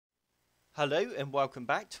Hello and welcome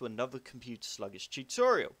back to another Computer Sluggish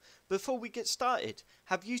tutorial. Before we get started,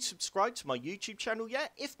 have you subscribed to my YouTube channel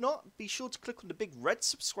yet? If not, be sure to click on the big red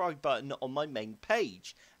subscribe button on my main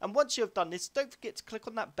page. And once you have done this, don't forget to click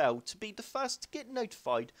on that bell to be the first to get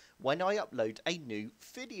notified when I upload a new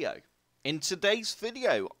video. In today's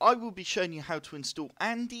video, I will be showing you how to install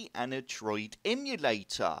Andy Android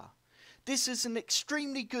Emulator. This is an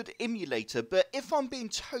extremely good emulator, but if I'm being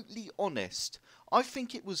totally honest, I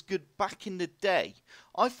think it was good back in the day.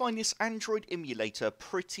 I find this Android emulator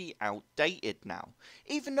pretty outdated now.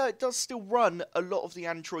 Even though it does still run a lot of the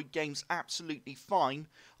Android games absolutely fine,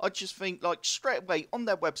 I just think like straight away on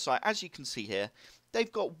their website, as you can see here,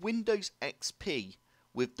 they've got Windows XP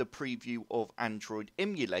with the preview of Android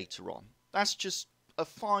emulator on. That's just a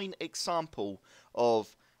fine example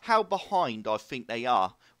of how behind I think they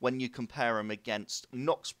are when you compare them against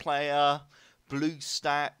Nox Player,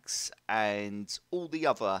 BlueStacks and all the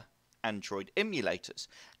other Android emulators.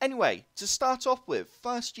 Anyway, to start off with,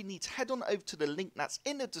 first you need to head on over to the link that's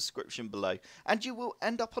in the description below and you will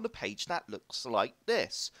end up on a page that looks like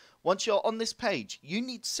this. Once you're on this page, you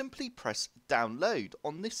need to simply press download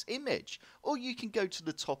on this image, or you can go to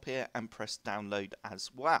the top here and press download as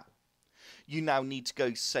well. You now need to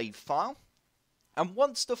go save file. And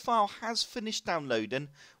once the file has finished downloading,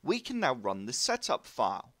 we can now run the setup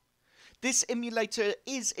file. This emulator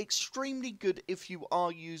is extremely good if you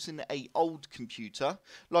are using an old computer.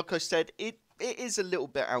 Like I said, it is a little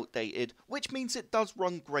bit outdated, which means it does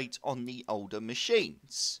run great on the older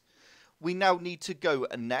machines. We now need to go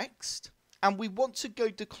next, and we want to go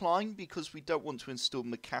decline because we don't want to install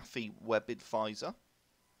McAfee Web Advisor.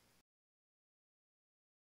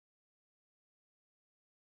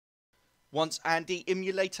 Once Andy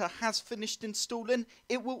Emulator has finished installing,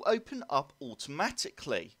 it will open up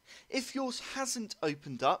automatically. If yours hasn't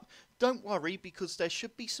opened up, don't worry because there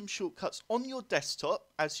should be some shortcuts on your desktop,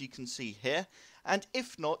 as you can see here, and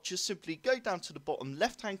if not, just simply go down to the bottom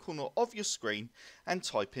left hand corner of your screen and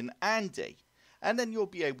type in Andy, and then you'll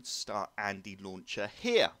be able to start Andy Launcher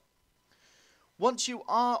here. Once you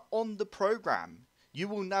are on the program, you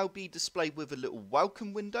will now be displayed with a little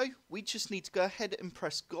welcome window. We just need to go ahead and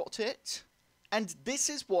press got it. And this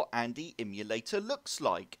is what Andy Emulator looks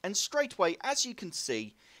like. And straight away, as you can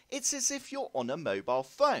see, it's as if you're on a mobile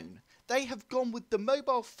phone. They have gone with the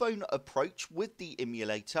mobile phone approach with the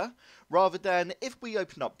emulator, rather than if we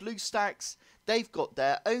open up BlueStacks, they've got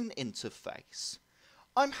their own interface.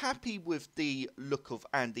 I'm happy with the look of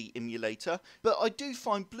Andy Emulator, but I do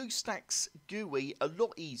find BlueStacks GUI a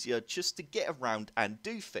lot easier just to get around and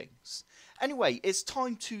do things. Anyway, it's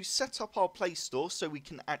time to set up our Play Store so we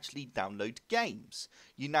can actually download games.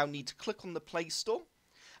 You now need to click on the Play Store,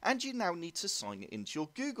 and you now need to sign into your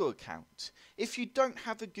Google account. If you don't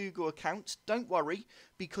have a Google account, don't worry,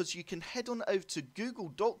 because you can head on over to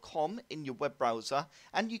google.com in your web browser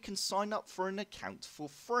and you can sign up for an account for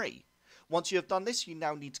free. Once you have done this, you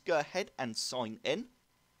now need to go ahead and sign in.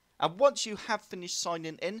 And once you have finished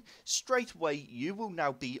signing in, straight away you will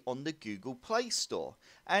now be on the Google Play Store.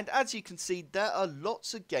 And as you can see, there are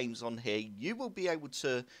lots of games on here you will be able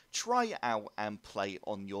to try out and play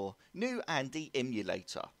on your new Andy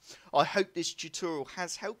Emulator. I hope this tutorial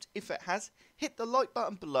has helped. If it has, hit the like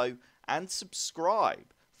button below and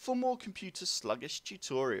subscribe for more computer sluggish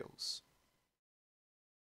tutorials.